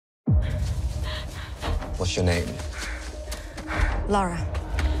What's your name? Lara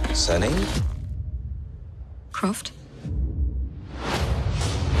Surname? Croft.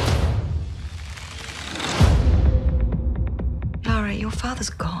 Lara, your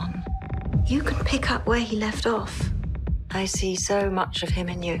father's gone. You can pick up where he left off. I see so much of him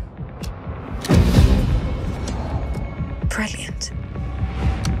in you. Brilliant.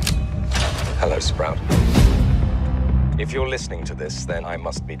 Hello, Sprout. If you're listening to this, then I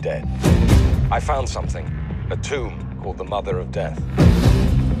must be dead. I found something, a tomb called the Mother of Death.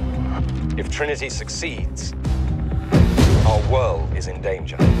 If Trinity succeeds, our world is in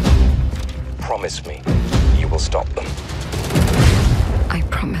danger. Promise me you will stop them. I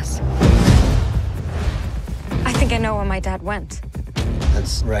promise. I think I know where my dad went.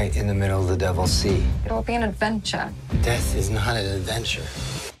 That's right in the middle of the Devil's Sea. It'll be an adventure. Death is not an adventure.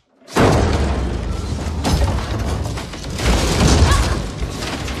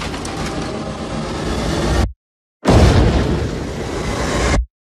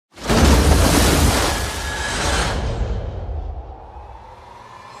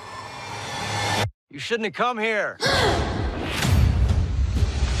 You shouldn't have come here.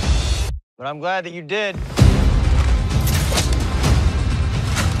 But I'm glad that you did.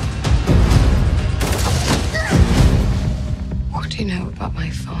 What do you know about my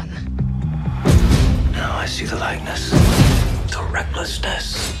father? Now I see the likeness, the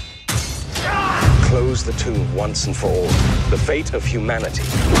recklessness. Close the tomb once and for all. The fate of humanity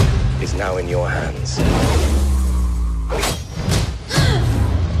is now in your hands.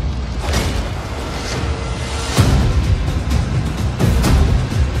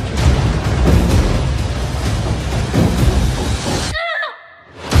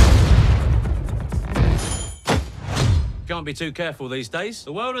 Can't be too careful these days.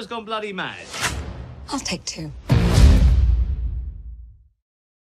 The world has gone bloody mad. I'll take two.